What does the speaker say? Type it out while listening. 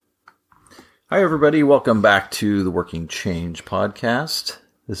Hi, everybody. Welcome back to the Working Change podcast.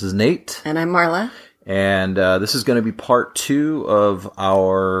 This is Nate. And I'm Marla. And this is going to be part 2 of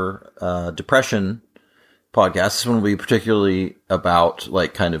our depression podcast. This one will be particularly about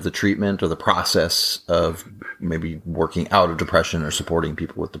like kind of the treatment or the process of maybe working out of depression or supporting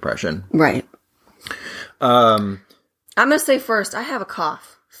people with depression. Right. I'm going to say first, I have a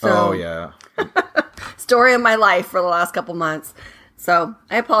cough. So oh, yeah. Story of my life for the last couple months. So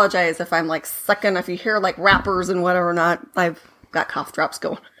I apologize if I'm like sucking, if you hear like rappers and whatever not, I've got cough drops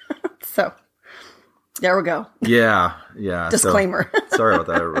going. So there we go. Yeah. Disclaimer. So, sorry about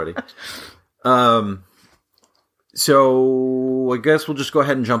that, everybody. So I guess we'll just go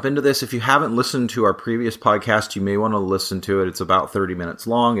ahead and jump into this. If you haven't listened to our previous podcast, you may want to listen to it. It's about 30 minutes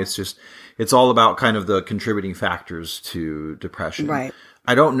long. It's all about kind of the contributing factors to depression. Right.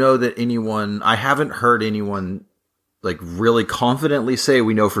 I don't know that I haven't heard anyone like really confidently say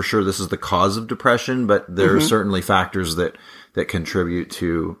we know for sure this is the cause of depression, but there are certainly factors that contribute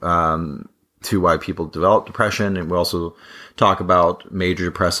to why people develop depression. And we also talk about major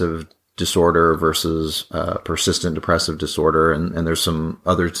depressive disorder versus persistent depressive disorder. And there's some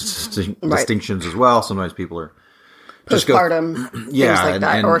other distinctions as well. Sometimes people are postpartum, things like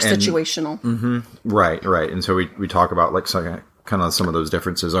that, or situational. Right. And so we talk about like kind of some of those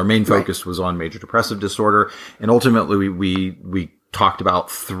differences. Our main focus was on major depressive disorder. And ultimately we talked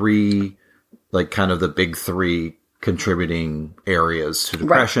about 3, like kind of the big 3 contributing areas to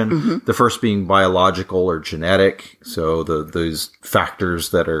depression. Right. The first being biological or genetic. So those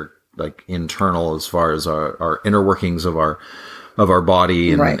factors that are like internal as far as our inner workings of our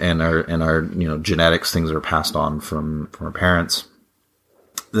body and our genetics, things that are passed on from our parents.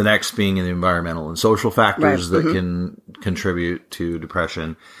 The next being the environmental and social factors that can contribute to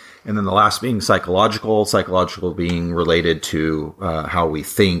depression. And then the last being psychological being related to how we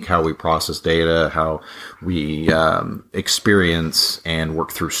think, how we process data, how we experience and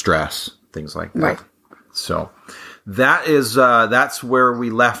work through stress, things like that. Right. So that's where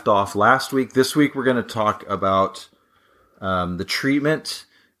we left off last week. This week we're going to talk about the treatment,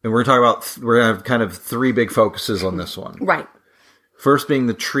 and we're going to have kind of 3 big focuses on this one. Right. First being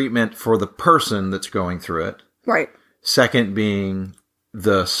the treatment for the person that's going through it. Right. Second being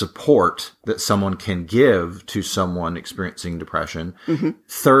the support that someone can give to someone experiencing depression.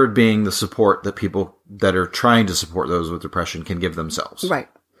 Third being the support that people that are trying to support those with depression can give themselves. Right.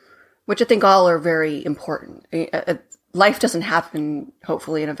 Which I think all are very important. Life doesn't happen,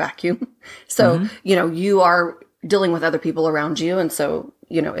 hopefully, in a vacuum. So, you are dealing with other people around you. And so,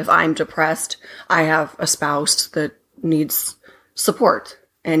 if I'm depressed, I have a spouse that needs support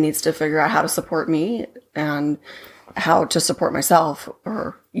and needs to figure out how to support me and how to support myself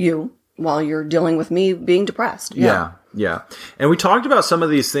or you while you're dealing with me being depressed. Yeah. And we talked about some of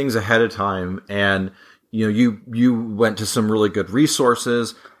these things ahead of time, and you went to some really good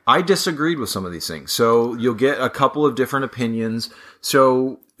resources. I disagreed with some of these things. So you'll get a couple of different opinions.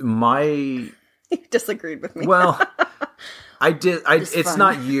 So You disagreed with me. Well, I did. It's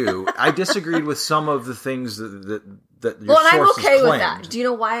not you. I disagreed with some of the things that your sources I'm okay claimed. with that. Do you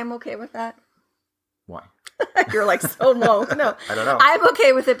know why I'm okay with that? Why? You're like so low. No, I don't know. I'm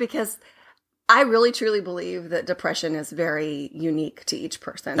okay with it because I really truly believe that depression is very unique to each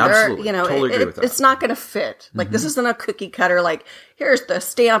person. Absolutely. Totally agree with that. It's not going to fit. Like this isn't a cookie cutter, like here's the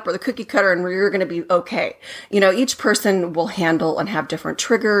stamp or the cookie cutter and you're going to be okay. Each person will handle and have different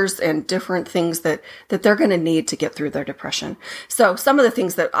triggers and different things that they're going to need to get through their depression. So some of the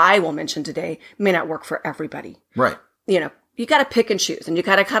things that I will mention today may not work for everybody. Right. You got to pick and choose and you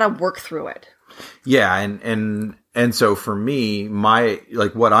got to kind of work through it. Yeah. And so for me,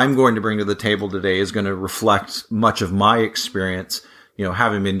 what I'm going to bring to the table today is going to reflect much of my experience,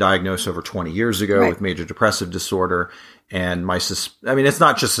 having been diagnosed over 20 years ago with major depressive disorder. And it's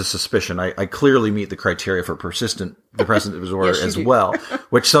not just a suspicion. I clearly meet the criteria for persistent depressive disorder as well,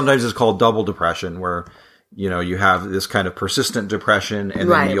 which sometimes is called double depression, where, you have this kind of persistent depression and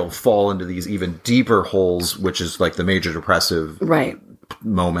then you'll fall into these even deeper holes, which is like the major depressive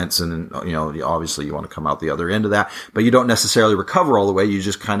moments. And, obviously you want to come out the other end of that, but you don't necessarily recover all the way. You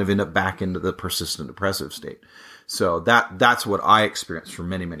just kind of end up back into the persistent depressive state. So that's what I experienced for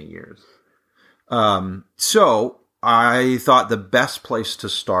many, many years. So I thought the best place to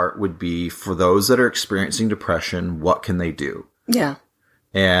start would be for those that are experiencing depression. What can they do? Yeah.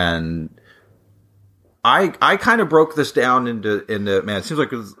 And I kind of broke this down into man, it seems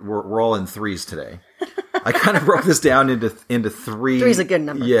like we're all in threes today. I kind of broke this down into three. Three's a good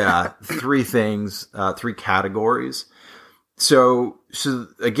number. Yeah. 3 things, 3 categories. So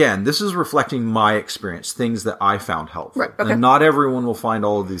again, this is reflecting my experience, things that I found helpful. Right, okay. And not everyone will find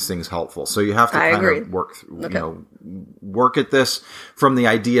all of these things helpful. So you have to of work through, work at this from the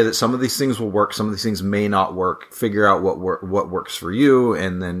idea that some of these things will work, some of these things may not work, figure out what works for you,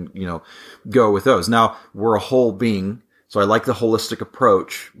 and then, go with those. Now, we're a whole being, so I like the holistic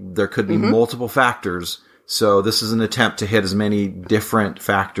approach. There could be multiple factors. So this is an attempt to hit as many different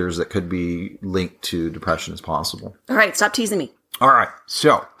factors that could be linked to depression as possible. All right, stop teasing me. All right.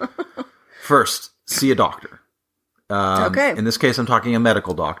 So first, see a doctor. Okay. In this case, I'm talking a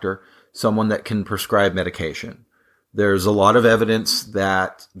medical doctor, someone that can prescribe medication. There's a lot of evidence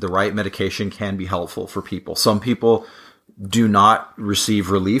that the right medication can be helpful for people. Some people do not receive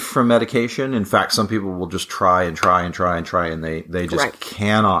relief from medication. In fact, some people will just try and they just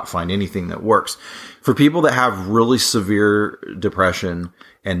cannot find anything that works. For people that have really severe depression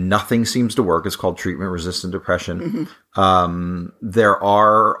and nothing seems to work, it's called treatment-resistant depression. There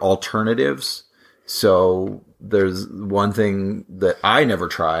are alternatives. So there's one thing that I never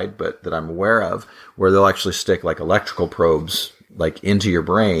tried, but that I'm aware of, where they'll actually stick like electrical probes like into your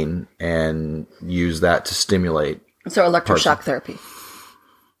brain and use that to stimulate. So electroshock therapy.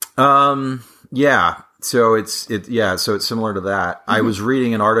 Yeah. So it's similar to that. I was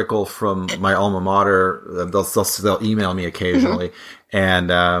reading an article from my alma mater. They'll email me occasionally,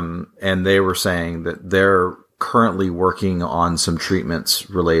 and they were saying that they're currently working on some treatments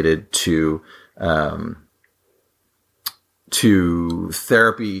related to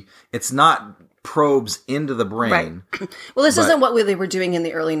therapy. It's not probes into the brain. Right. Well, this isn't what they were doing in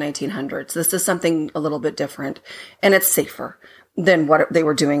the early 1900s. This is something a little bit different, and it's safer than what they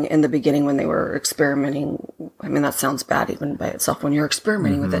were doing in the beginning when they were experimenting. I mean, that sounds bad even by itself when you're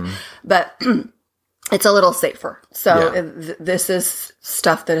experimenting with it, but it's a little safer. So this is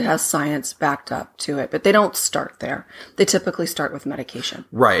stuff that has science backed up to it, but they don't start there. They typically start with medication.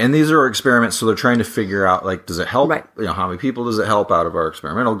 Right. And these are experiments. So they're trying to figure out, like, does it help? Right. How many people does it help out of our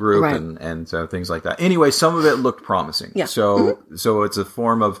experimental group and so things like that. Anyway, some of it looked promising. Yeah. So it's a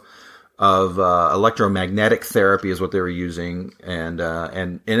form of electromagnetic therapy is what they were using. And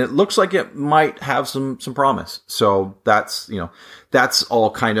it looks like it might have some promise. So that's all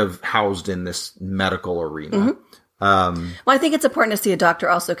kind of housed in this medical arena. Well, I think it's important to see a doctor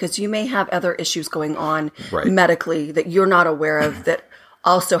also because you may have other issues going on medically that you're not aware of that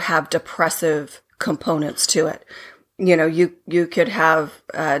also have depressive components to it. You could have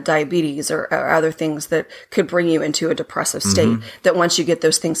diabetes or other things that could bring you into a depressive state that once you get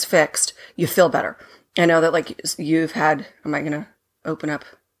those things fixed, you feel better. I know that like you've had, am I going to open up?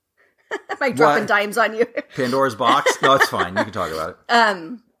 Am I dropping dimes on you? Pandora's box? No, it's fine. You can talk about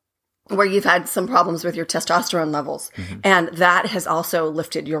it. Where you've had some problems with your testosterone levels and that has also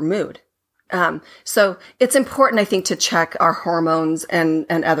lifted your mood. So it's important, I think, to check our hormones and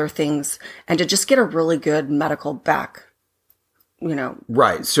other things and to just get a really good medical back,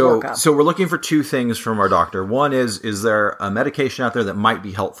 Right. So workup. So we're looking for two things from our doctor. One is there a medication out there that might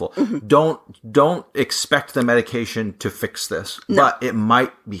be helpful? Don't expect the medication to fix this, but it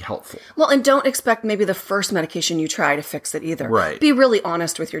might be helpful. Well, and don't expect maybe the first medication you try to fix it either. Right. Be really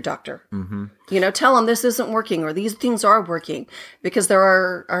honest with your doctor. Tell them this isn't working or these things are working because there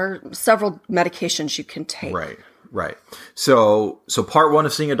are several medications you can take. Right. So part one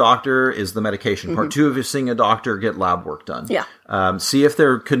of seeing a doctor is the medication. Part two of seeing a doctor, get lab work done. Yeah. See if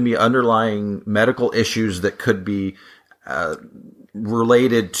there could be underlying medical issues that could be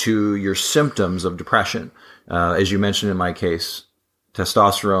related to your symptoms of depression. As you mentioned in my case,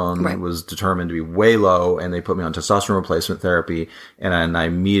 testosterone was determined to be way low, and they put me on testosterone replacement therapy, and I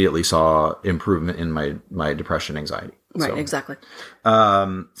immediately saw improvement in my depression, anxiety. Right, exactly.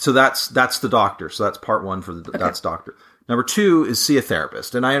 So that's the doctor. So that's part one for that's doctor. Number two is see a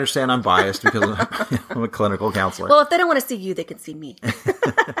therapist. And I understand I'm biased because I'm a clinical counselor. Well, if they don't want to see you, they can see me.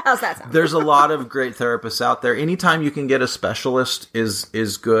 How's that sound? There's a lot of great therapists out there. Anytime you can get a specialist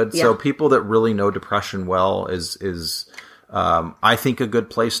is good. Yeah. So people that really know depression well is I think a good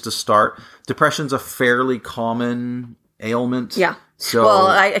place to start. Depression's a fairly common ailment. Yeah. So, well,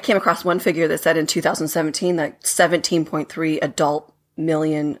 I came across one figure that said in 2017 that 17.3 adult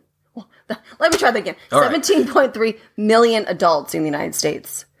million. Well, let me try that again. 17.3 million adults in the United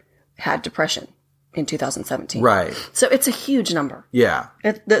States had depression in 2017. Right. So it's a huge number. Yeah.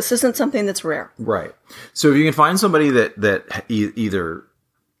 This isn't something that's rare. Right. So if you can find somebody that either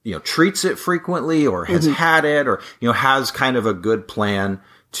treats it frequently or has had it or has kind of a good plan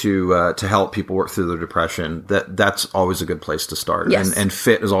to help people work through their depression, that's always a good place to start. Yes. And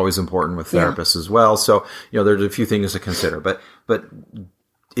fit is always important with therapists as well. So, there's a few things to consider, but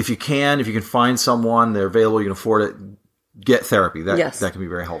if you can find someone, they're available, you can afford it, get therapy. That Yes. that can be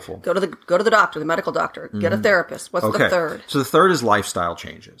very helpful. Go to the doctor, the medical doctor. Get a therapist. What's the third? So the third is lifestyle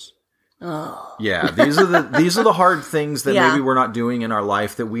changes. Oh. Yeah, these are the hard things that maybe we're not doing in our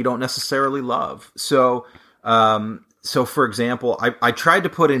life that we don't necessarily love. So for example, I tried to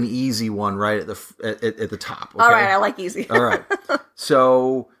put an easy one right at the top. Okay? All right, I like easy. All right.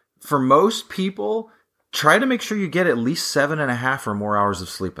 So for most people, try to make sure you get at least 7.5 or more hours of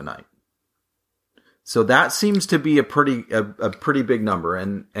sleep a night. So that seems to be a pretty big number.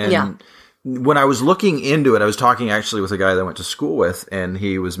 And when I was looking into it, I was talking actually with a guy that I went to school with, and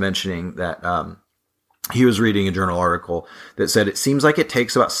he was mentioning that he was reading a journal article that said it seems like it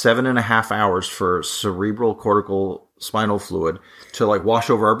takes about 7.5 hours for cerebral cortical spinal fluid to like wash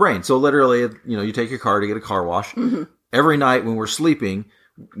over our brain. So literally, you take your car to get a car wash. Mm-hmm. Every night when we're sleeping,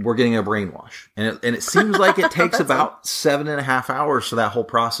 we're getting a brainwash. And it seems like it takes about 7.5 hours for that whole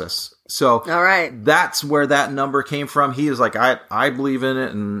process. So all right, that's where that number came from. He is like, I believe in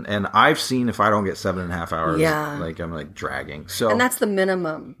it, and I've seen if I don't get 7.5 hours, like I'm like dragging. So and that's the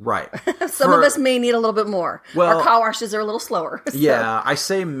minimum, right? Some of us may need a little bit more. Well, our car washes are a little slower. So. Yeah, I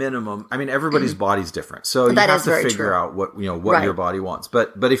say minimum. I mean, everybody's body's different, so you have to figure out what your body wants.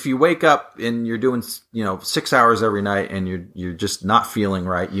 But if you wake up and you're doing 6 hours every night and you're just not feeling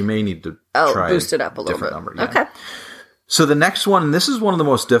right, you may need to try boost it up a little bit. Number. Yeah. Okay. So the next one, and this is one of the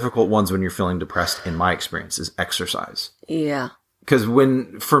most difficult ones when you're feeling depressed, in my experience, is exercise. Yeah. Because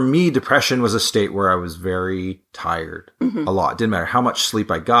for me, depression was a state where I was very tired a lot. It didn't matter how much sleep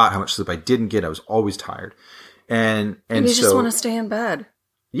I got, how much sleep I didn't get. I was always tired. And you just want to stay in bed.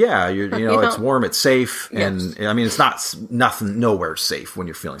 Yeah. It's warm, it's safe. And I mean, it's nowhere safe when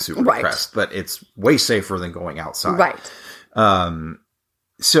you're feeling super depressed, but it's way safer than going outside. Right.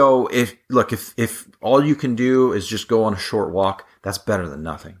 So if all you can do is just go on a short walk, that's better than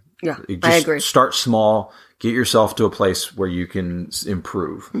nothing. Yeah, I agree. Start small, get yourself to a place where you can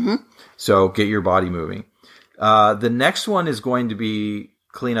improve. Mm-hmm. So get your body moving. The next one is going to be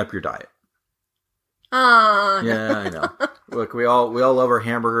clean up your diet. Yeah, I know. Look, we all love our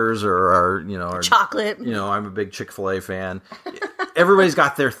hamburgers or our chocolate. I'm a big Chick-fil-A fan. Everybody's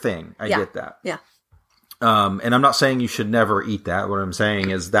got their thing. I get that. Yeah. And I'm not saying you should never eat that. What I'm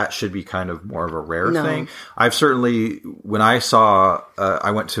saying is that should be kind of more of a rare thing. I've certainly, when I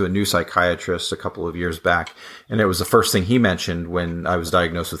went to a new psychiatrist a couple of years back, and it was the first thing he mentioned when I was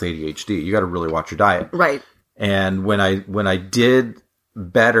diagnosed with ADHD. You got to really watch your diet. Right. And when I did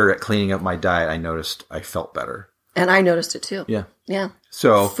better at cleaning up my diet, I noticed I felt better. And I noticed it too. Yeah. Yeah.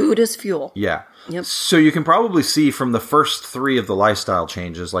 So food is fuel. Yeah. Yep. So you can probably see from the first 3 of the lifestyle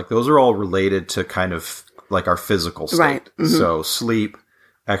changes, like those are all related to kind of like our physical state. Right. Mm-hmm. So sleep,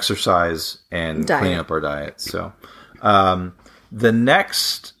 exercise, and cleaning up our diet. So the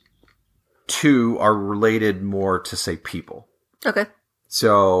next 2 are related more to, say, people. Okay.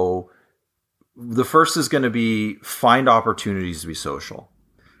 So the first is going to be find opportunities to be social.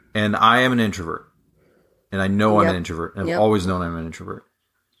 And I am an introvert. And I know I'm an introvert. And I've always known I'm an introvert.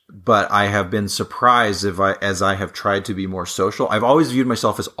 But I have been surprised as I have tried to be more social. I've always viewed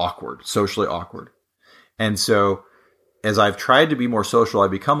myself as awkward, socially awkward. And so as I've tried to be more social,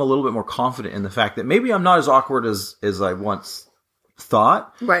 I've become a little bit more confident in the fact that maybe I'm not as awkward as I once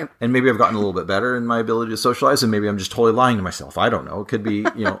thought. Right. And maybe I've gotten a little bit better in my ability to socialize, and maybe I'm just totally lying to myself. I don't know. It could be,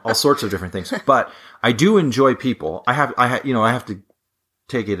 all sorts of different things. But I do enjoy people. I have to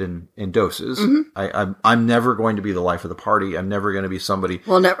take it in doses. Mm-hmm. I'm never going to be the life of the party. I'm never going to be somebody.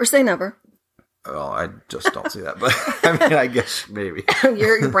 Well, never say never. Well, I just don't see that. But I mean, I guess maybe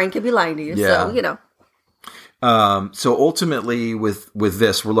your brain could be lying to you. Yeah. So, So ultimately with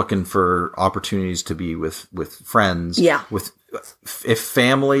this, we're looking for opportunities to be with friends. Yeah. If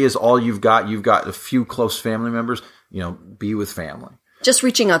family is all you've got a few close family members, be with family. Just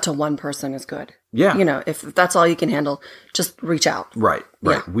reaching out to one person is good. Yeah. If that's all you can handle, just reach out. Right.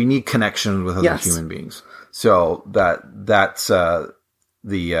 Yeah. We need connection with other human beings. So that's the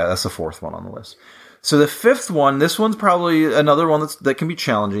 4th one on the list. So the 5th one, this one's probably another one that can be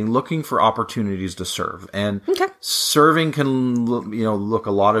challenging, looking for opportunities to serve. And serving can look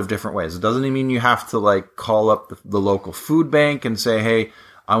a lot of different ways. It doesn't mean you have to like call up the local food bank and say, hey,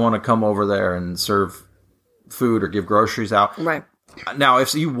 I want to come over there and serve food or give groceries out. Right. Now,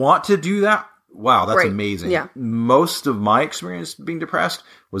 if you want to do that, wow, that's amazing. Yeah. Most of my experience being depressed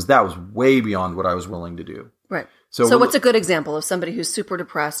was way beyond what I was willing to do. Right. So what's a good example of somebody who's super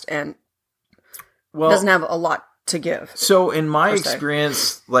depressed and doesn't have a lot to give? So in my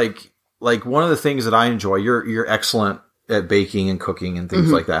experience, like one of the things that I enjoy, you're excellent at baking and cooking and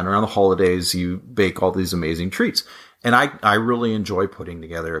things like that. And around the holidays, you bake all these amazing treats. And I really enjoy putting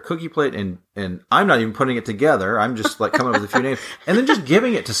together a cookie plate, and I'm not even putting it together. I'm just like coming up with a few names and then just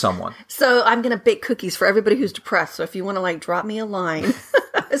giving it to someone. So I'm going to bake cookies for everybody who's depressed. So if you want to like drop me a line,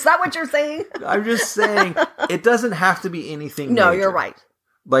 is that what you're saying? I'm just saying it doesn't have to be anything. No, major. you're right.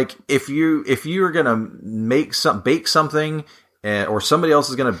 Like if you're going to bake something, or somebody else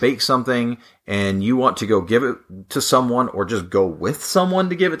is going to bake something and you want to go give it to someone or just go with someone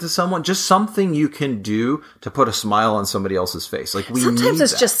to give it to someone, just something you can do to put a smile on somebody else's face. Like sometimes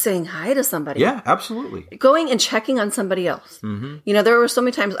it's that. just saying hi to somebody. Yeah, absolutely. Going and checking on somebody else. Mm-hmm. You know, there were so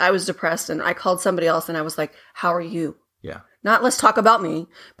many times I was depressed and I called somebody else and I was like, how are you? Yeah. Not let's talk about me,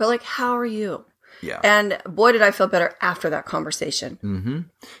 but like, how are you? Yeah. And boy, did I feel better after that conversation. Mm-hmm.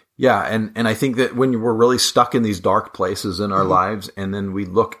 Yeah, and I think that when we're really stuck in these dark places in our lives, and then we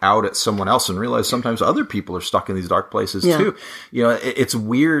look out at someone else and realize sometimes other people are stuck in these dark places too. You know, it's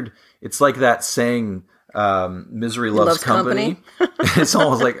weird. It's like that saying, misery loves company. It's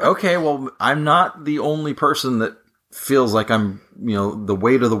almost like, okay, well, I'm not the only person that feels like I'm, you know, the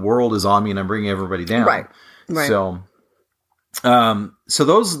weight of the world is on me and I'm bringing everybody down. Right. So, so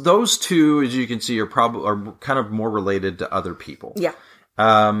those two, as you can see, are kind of more related to other people. Yeah.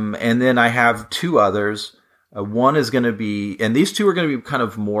 And then I have two others. One is going to be, and these two are going to be kind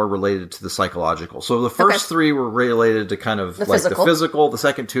of more related to the psychological. So the first three were related to kind of the physical. The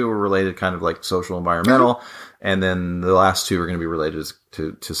second two were related kind of like social, environmental. Mm-hmm. And then the last two are going to be related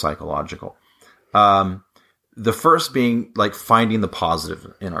to psychological. The first being like finding the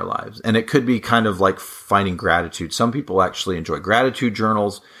positive in our lives. And it could be kind of like finding gratitude. Some people actually enjoy gratitude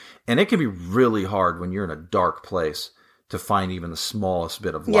journals, and it can be really hard when you're in a dark place to find even the smallest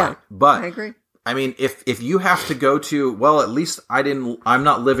bit of light. But I agree. I mean, if you have to go to, well, at least I'm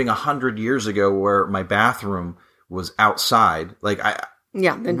not living 100 years ago where my bathroom was outside. Like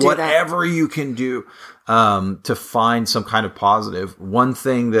then do whatever you can do, to find some kind of positive. One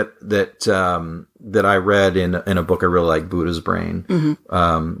thing that I read in a book I really like, Buddha's Brain,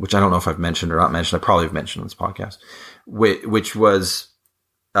 which I don't know if I've mentioned or not mentioned. I probably have mentioned on this podcast, which was,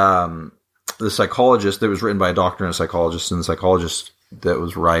 the psychologist that was written by a doctor and a psychologist, and the psychologist that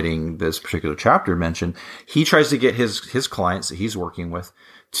was writing this particular chapter mentioned, he tries to get his clients that he's working with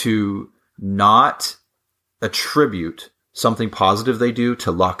to not attribute something positive they do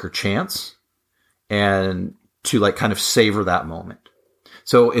to luck or chance, and to like kind of savor that moment.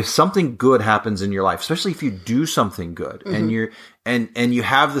 So if something good happens in your life, especially if you do something good and you're, and you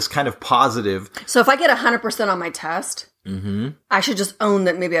have this kind of positive. So if I get 100% on my test, I should just own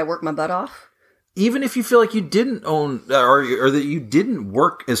that maybe I worked my butt off. Even if you feel like you didn't own or that you didn't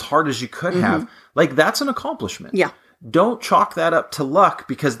work as hard as you could have, like that's an accomplishment. Yeah. Don't chalk that up to luck,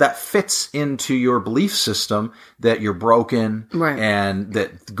 because that fits into your belief system that you're broken, right, and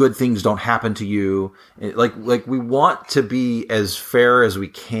that good things don't happen to you. Like we want to be as fair as we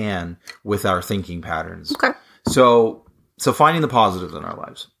can with our thinking patterns. Okay. So finding the positives in our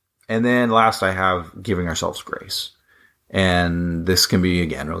lives. And then last I have giving ourselves grace. And this can be,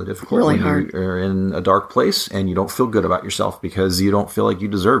 again, really difficult when you're in a dark place and you don't feel good about yourself because you don't feel like you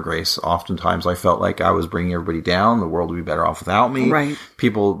deserve grace. Oftentimes I felt like I was bringing everybody down. The world would be better off without me. Right.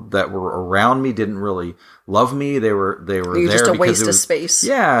 People that were around me didn't really love me. They were You're there just a because waste it was, of space.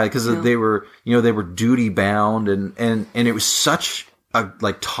 Yeah, because they were, they were duty bound, and it was such a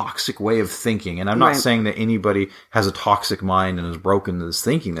like toxic way of thinking. And I'm not saying that anybody has a toxic mind and is broken to this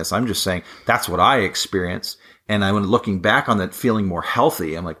thinking this. I'm just saying that's what I experienced. And I, when looking back on that, feeling more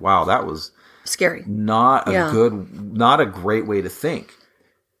healthy, I'm like, wow, that was scary. Not a great way to think.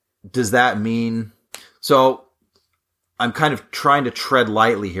 Does that mean, so I'm kind of trying to tread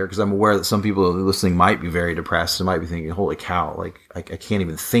lightly here because I'm aware that some people listening might be very depressed and might be thinking, holy cow, like I can't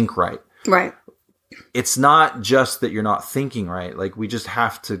even think right. Right. It's not just that you're not thinking right. Like we just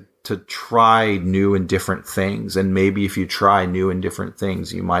have to try new and different things. And maybe if you try new and different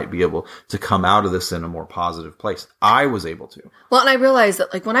things, you might be able to come out of this in a more positive place. I was able to. Well, and I realized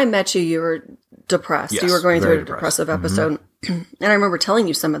that like when I met you, you were depressed. Yes, you were going through a depressed. depressive episode. And I remember telling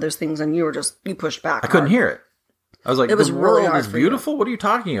you some of those things and you pushed back. I couldn't hear it. I was like, it was the really world hard is beautiful. What are you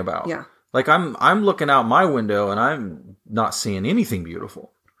talking about? Yeah. Like I'm looking out my window and I'm not seeing anything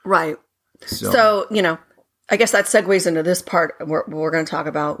beautiful. Right. So, I guess that segues into this part we're going to talk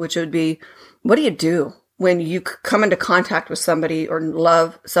about, which would be, what do you do when you come into contact with somebody or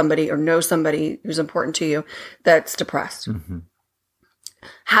love somebody or know somebody who's important to you that's depressed? Mm-hmm.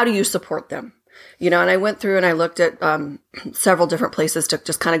 How do you support them? And I went through and I looked at several different places to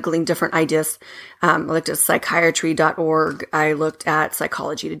just kind of glean different ideas. I looked at psychiatry.org. I looked at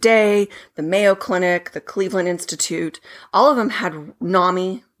Psychology Today, the Mayo Clinic, the Cleveland Institute. All of them had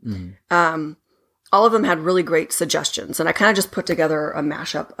NAMI. Mm-hmm. all of them had really great suggestions. And I kind of just put together a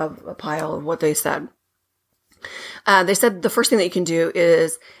mashup of a pile of what they said. They said the first thing that you can do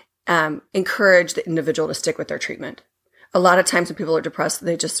is encourage the individual to stick with their treatment. A lot of times when people are depressed,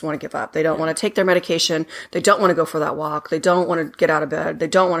 they just want to give up. They don't want to take their medication. They don't want to go for that walk. They don't want to get out of bed. They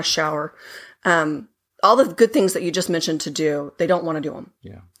don't want to shower. All the good things that you just mentioned to do, they don't want to do them.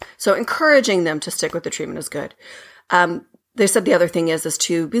 Yeah. So encouraging them to stick with the treatment is good. They said the other thing is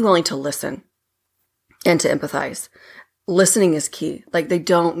to be willing to listen and to empathize. Listening is key. Like, they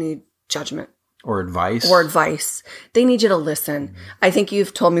don't need judgment. Or advice. They need you to listen. Mm-hmm. I think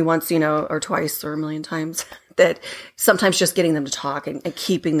you've told me once, or twice or a million times that sometimes just getting them to talk and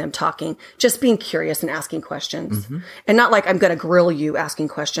keeping them talking, just being curious and asking questions, and not like I'm going to grill you asking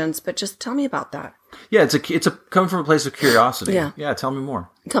questions, but just tell me about that. Yeah. It's a coming from a place of curiosity. Yeah. Yeah. Tell me more.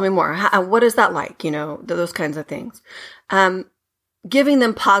 Tell me more. What is that like? Those kinds of things. Giving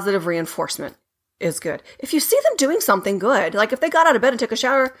them positive reinforcement is good. If you see them doing something good, like if they got out of bed and took a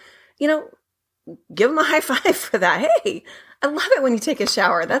shower, give them a high five for that. Hey, I love it when you take a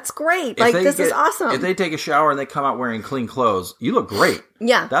shower. That's great. This is awesome. If they take a shower and they come out wearing clean clothes, you look great.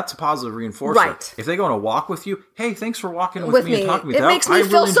 Yeah. That's a positive reinforcement. Right. If they go on a walk with you, hey, thanks for walking with me and talking with me. It makes me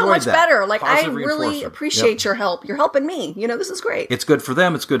feel so much better. Like, I Positive really appreciate your help. You're helping me. This is great. It's good for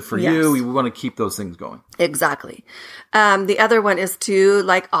them. It's good for you. We want to keep those things going. Exactly. The other one is to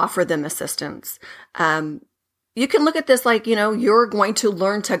offer them assistance. You can look at this like, you're going to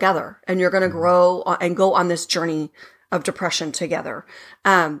learn together and you're going to grow and go on this journey of depression together.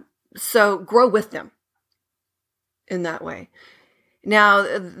 So grow with them in that way. Now,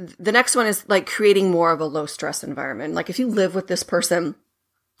 the next one is creating more of a low stress environment. Like, if you live with this person,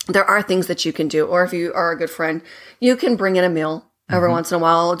 there are things that you can do. Or if you are a good friend, you can bring in a meal every once in a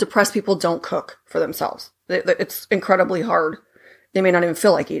while. Depressed people don't cook for themselves. It's incredibly hard. They may not even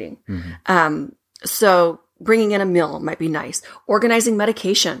feel like eating. So bringing in a meal might be nice. Organizing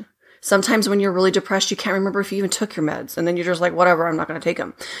medication. Sometimes when you're really depressed, you can't remember if you even took your meds. And then you're just like, whatever, I'm not going to take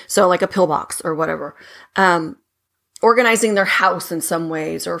them. So like a pill box or whatever. Organizing their house in some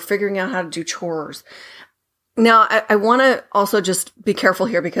ways, or figuring out how to do chores. Now, I want to also just be careful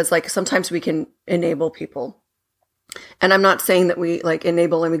here, because sometimes we can enable people. And I'm not saying that we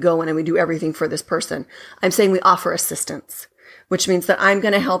enable and we go in and we do everything for this person. I'm saying we offer assistance, which means that I'm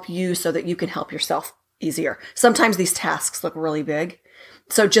going to help you so that you can help yourself easier. Sometimes these tasks look really big.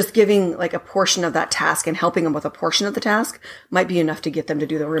 So just giving a portion of that task and helping them with a portion of the task might be enough to get them to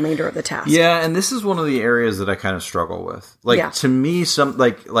do the remainder of the task. Yeah, and this is one of the areas that I kind of struggle with. To me,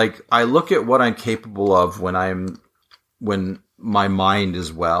 I look at what I'm capable of when my mind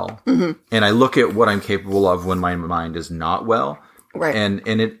is well, and I look at what I'm capable of when my mind is not well. Right.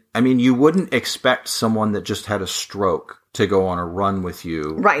 And you wouldn't expect someone that just had a stroke to go on a run with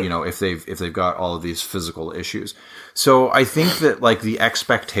you, right? If they've got all of these physical issues. So I think that the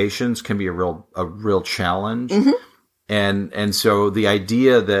expectations can be a real challenge. And so the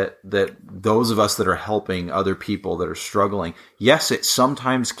idea that those of us that are helping other people that are struggling, yes, it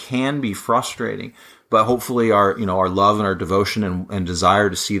sometimes can be frustrating, but hopefully our love and our devotion and desire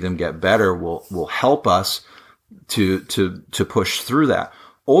to see them get better will help us to push through that.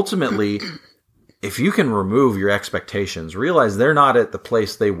 Ultimately, if you can remove your expectations, realize they're not at the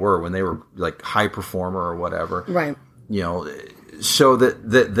place they were when they were high performer or whatever. Right. So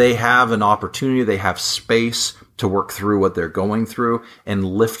that they have an opportunity, they have space to work through what they're going through and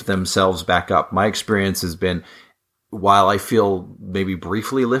lift themselves back up. My experience has been, while I feel maybe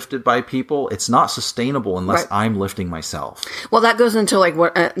briefly lifted by people, it's not sustainable unless I'm lifting myself. Well, that goes into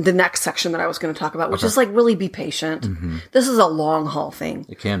what the next section that I was going to talk about, which is really be patient. This is a long haul thing.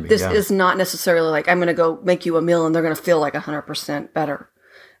 It can be. This is not necessarily I'm going to go make you a meal and they're going to feel 100% better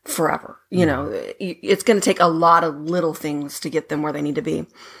forever. It's going to take a lot of little things to get them where they need to be.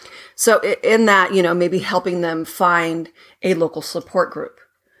 So in that, maybe helping them find a local support group.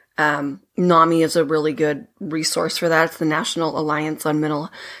 NAMI is a really good resource for that. It's the National Alliance on Mental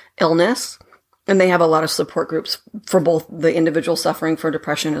Illness. And they have a lot of support groups for both the individual suffering from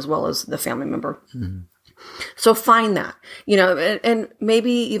depression as well as the family member. So find that, and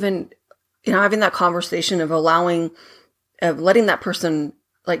maybe even, having that conversation of letting that person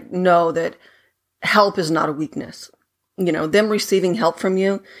know that help is not a weakness. Them receiving help from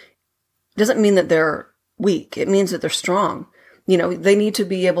you doesn't mean that they're weak. It means that they're strong. They need to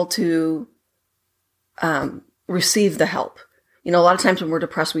be able to receive the help. A lot of times when we're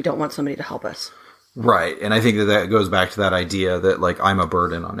depressed, we don't want somebody to help us. Right. And I think that goes back to that idea that I'm a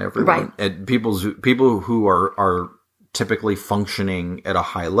burden on everyone. Right. And people who are typically functioning at a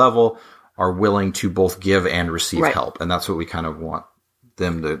high level are willing to both give and receive help. And that's what we kind of want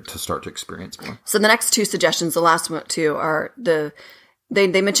them to start to experience more. So the next two suggestions, the last one two, are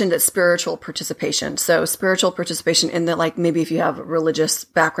they mentioned that spiritual participation. So spiritual participation in the, like, maybe if you have a religious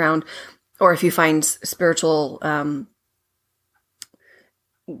background or if you find spiritual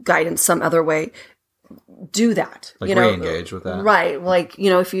guidance some other way, do that. Like, re-engage with that. Right. Like,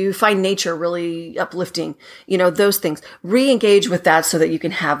 if you find nature really uplifting, those things, re-engage with that so that you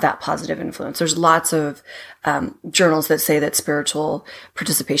can have that positive influence. There's lots of journals that say that spiritual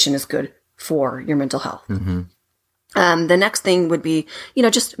participation is good for your mental health. Mm-hmm. The next thing would be,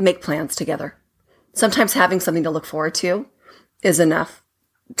 just make plans together. Sometimes having something to look forward to is enough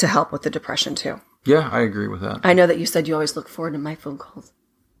to help with the depression too. Yeah, I agree with that. I know that you said you always look forward to my phone calls.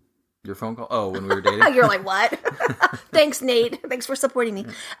 Your phone call? Oh, when we were dating? You're like, what? Thanks, Nate. Thanks for supporting me.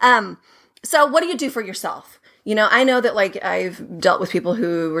 So what do you do for yourself? I know that, like, I've dealt with people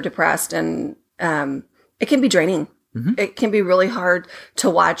who were depressed, and it can be draining. Mm-hmm. It can be really hard to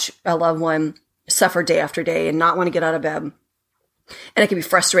watch a loved one suffer day after day and not want to get out of bed. And it can be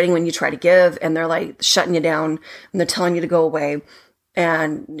frustrating when you try to give and they're like shutting you down and they're telling you to go away.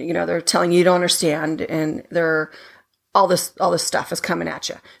 And, they're telling you don't understand, and all this stuff is coming at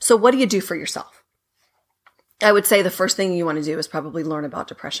you. So what do you do for yourself? I would say the first thing you want to do is probably learn about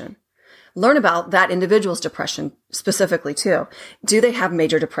depression. Learn about that individual's depression specifically too. Do they have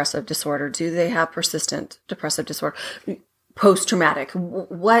major depressive disorder? Do they have persistent depressive disorder? Post-traumatic?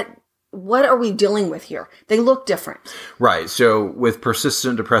 What are we dealing with here? They look different. Right. So with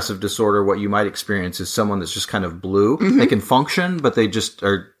persistent depressive disorder, what you might experience is someone that's just kind of blue. Mm-hmm. They can function, but they just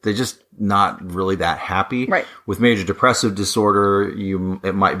not really that happy. Right. With major depressive disorder,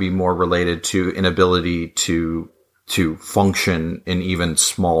 it might be more related to inability to function in even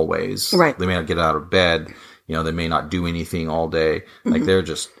small ways. Right. They may not get out of bed. They may not do anything all day. Like,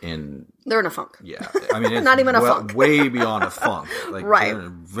 mm-hmm. They're in a funk. Yeah. I mean, it's not even a funk. Way beyond a funk. Like, right. They're in a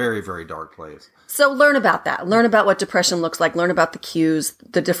very, very dark place. So learn about that. Learn about what depression looks like. Learn about the cues,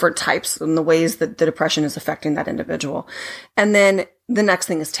 the different types, and the ways that the depression is affecting that individual. And then the next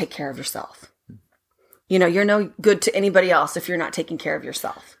thing is take care of yourself. You're no good to anybody else if you're not taking care of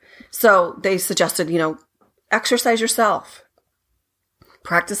yourself. So they suggested, exercise yourself.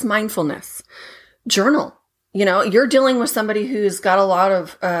 Practice mindfulness. Journal. You're dealing with somebody who's got a lot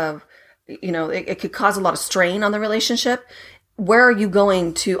of, it could cause a lot of strain on the relationship. Where are you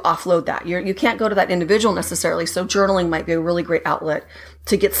going to offload that? You can't go to that individual necessarily. So journaling might be a really great outlet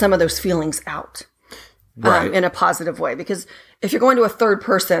to get some of those feelings out, right. In a positive way. Because if you're going to a third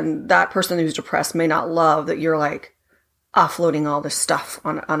person, that person who's depressed may not love that you're like offloading all this stuff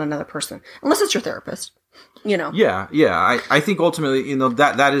on another person, unless it's your therapist. Yeah. I think ultimately,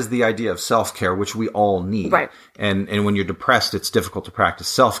 that is the idea of self-care, which we all need. Right. And when you're depressed, it's difficult to practice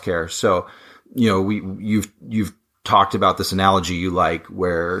self-care. So, you've talked about this analogy you like,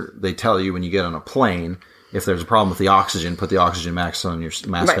 where they tell you when you get on a plane, if there's a problem with the oxygen, put the oxygen mask on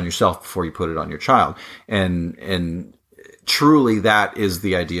right. on yourself before you put it on your child. And truly, that is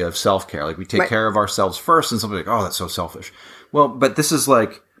the idea of self-care. Like, we take right. care of ourselves first, and somebody's like, oh, that's so selfish. Well, but this is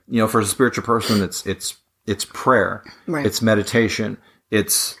like, for a spiritual person, it's prayer, right. It's meditation,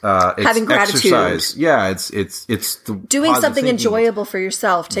 it's having gratitude. Exercise. Yeah, it's the doing something thinking. Enjoyable for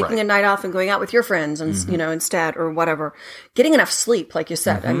yourself, taking right. a night off and going out with your friends, and mm-hmm. Instead, or whatever. Getting enough sleep, like you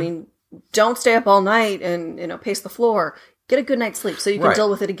said. Mm-hmm. I mean, don't stay up all night and pace the floor. Get a good night's sleep so you can right. deal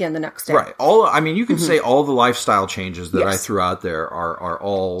with it again the next day. Right. You can mm-hmm. say all the lifestyle changes that yes. I threw out there are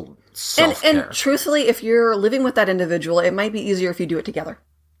all self-care. And truthfully, if you're living with that individual, it might be easier if you do it together.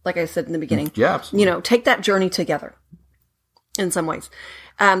 Like I said in the beginning. Yeah, absolutely. Take that journey together in some ways.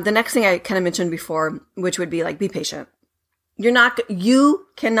 The next thing I kind of mentioned before, which would be like, be patient. You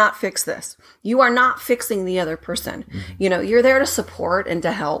cannot fix this. You are not fixing the other person. Mm-hmm. You're there to support and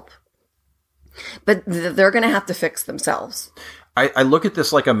to help, but they're going to have to fix themselves. I look at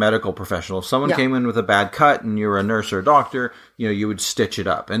this like a medical professional. If someone came in with a bad cut and you're a nurse or a doctor, you would stitch it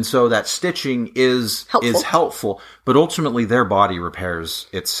up. And so that stitching is helpful, but ultimately their body repairs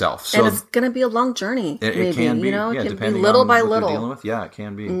itself. So and it's going to be a long journey. It can be, it can be little by little. Yeah, it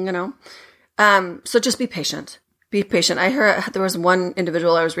can be. So just be patient. Be patient. I heard there was one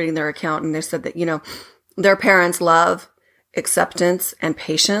individual, I was reading their account, and they said that, their parents' love, acceptance, and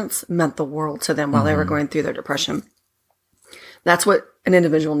patience meant the world to them while mm-hmm. they were going through their depression. That's what an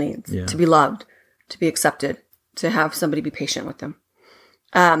individual needs, to be loved, to be accepted, to have somebody be patient with them.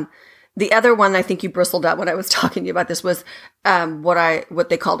 The other one I think you bristled at when I was talking to you about this was what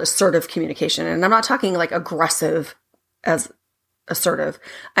they called assertive communication. And I'm not talking like aggressive as assertive.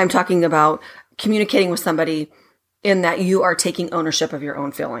 I'm talking about communicating with somebody in that you are taking ownership of your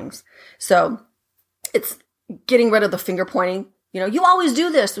own feelings. So it's getting rid of the finger pointing You always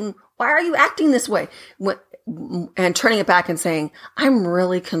do this. And why are you acting this way? And turning it back and saying, I'm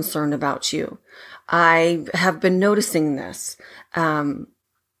really concerned about you. I have been noticing this.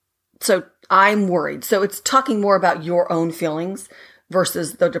 So I'm worried. So it's talking more about your own feelings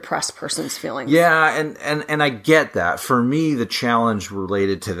versus the depressed person's feelings. Yeah. And I get that. For me, the challenge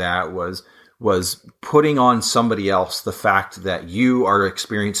related to that was putting on somebody else the fact that you are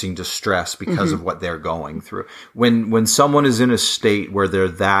experiencing distress because of what they're going through. When someone is in a state where they're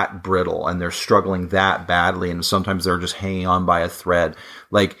that brittle and they're struggling that badly, and sometimes they're just hanging on by a thread,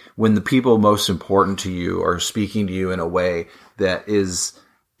 like when the people most important to you are speaking to you in a way that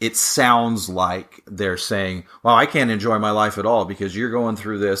it sounds like they're saying, well, I can't enjoy my life at all because you're going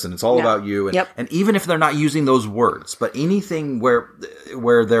through this and it's all about you. And, and even if they're not using those words, but anything where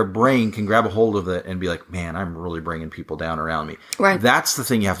their brain can grab a hold of it and be like, man, I'm really bringing people down around me. Right. That's the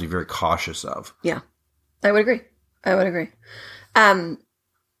thing you have to be very cautious of. Yeah, I would agree.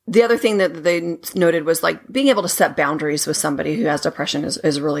 The other thing that they noted was like being able to set boundaries with somebody who has depression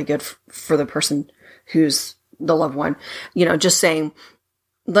is really good for the person who's the loved one. Just saying,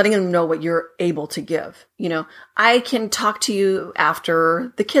 letting them know what you're able to give. I can talk to you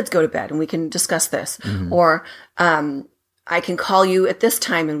after the kids go to bed and we can discuss this. Or I can call you at this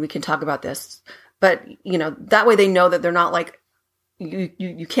time and we can talk about this. But, that way they know that they're not like,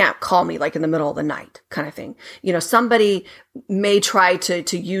 you can't call me like in the middle of the night kind of thing. Somebody may try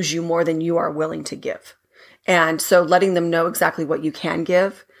to use you more than you are willing to give. And so letting them know exactly what you can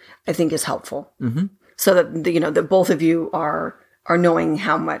give, I think is helpful. So that, that both of you are knowing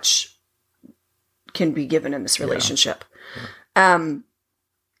how much can be given in this relationship. I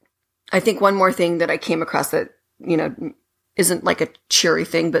think one more thing that I came across that, isn't like a cheery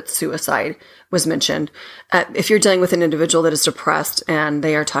thing, but suicide was mentioned. If you're dealing with an individual that is depressed and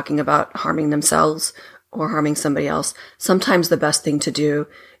they are talking about harming themselves or harming somebody else, sometimes the best thing to do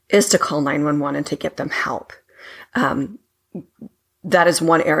is to call 911 and to get them help. That is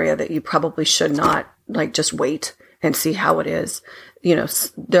one area that you probably should not like just wait and see how it is.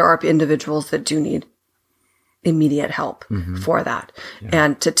 There are individuals that do need immediate help for that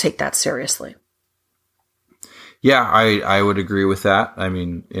and to take that seriously. Yeah, I would agree with that. I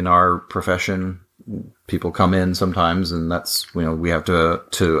mean, in our profession, people come in sometimes and that's, we have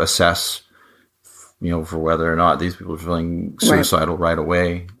to assess, for whether or not these people are feeling suicidal right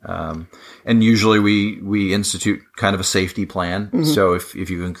away. And usually we institute kind of a safety plan. So if you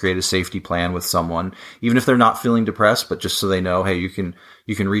can create a safety plan with someone, even if they're not feeling depressed, but just so they know, hey, you can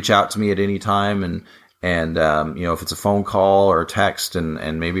reach out to me at any time. And if it's a phone call or a text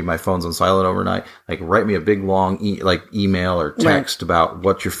and maybe my phone's on silent overnight, like write me a big long email or text about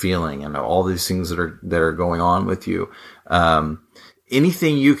what you're feeling and all these things that are going on with you.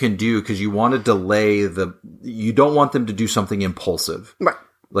 Anything you can do, because you want to delay you don't want them to do something impulsive. Right.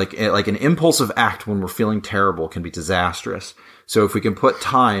 Like an impulsive act when we're feeling terrible can be disastrous. So if we can put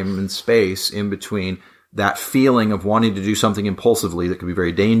time and space in between that feeling of wanting to do something impulsively that could be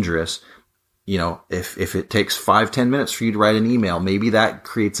very dangerous, if it takes 5-10 minutes for you to write an email, maybe that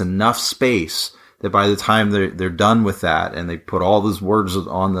creates enough space that by the time they're done with that and they put all those words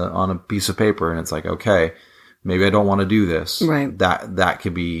on a piece of paper and it's like, okay, maybe I don't want to do this. Right. That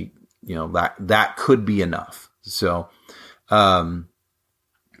could be, that could be enough. So,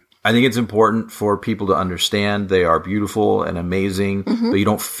 I think it's important for people to understand they are beautiful and amazing, but you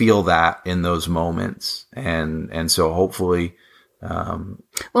don't feel that in those moments. And so hopefully, well,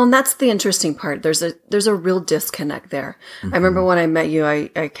 and that's the interesting part. There's a real disconnect there. I remember when I met you, I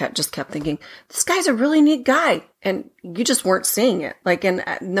kept thinking, this guy's a really neat guy. And you just weren't seeing it. Like, and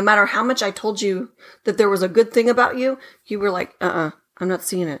no matter how much I told you that there was a good thing about you, you were like, I'm not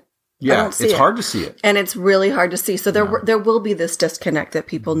seeing it. Yeah, it's hard to see it. And it's really hard to see. So there will be this disconnect that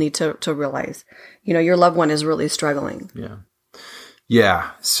people need to realize. Your loved one is really struggling. Yeah. Yeah.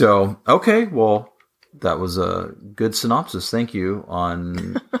 So, okay. Well, that was a good synopsis. Thank you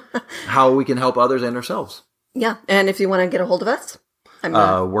on how we can help others and ourselves. Yeah. And if you want to get a hold of us,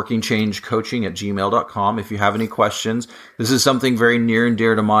 workingchangecoaching@gmail.com. If you have any questions, this is something very near and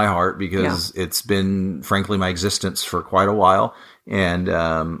dear to my heart because it's been, frankly, my existence for quite a while. And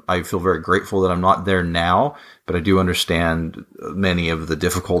I feel very grateful that I'm not there now, but I do understand many of the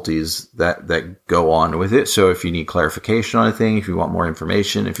difficulties that go on with it. So if you need clarification on a thing, if you want more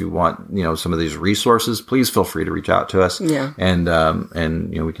information, if you want, some of these resources, please feel free to reach out to us. Yeah. And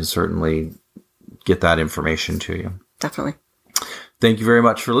we can certainly get that information to you. Definitely. Thank you very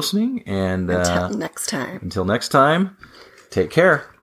much for listening. And until next time, take care.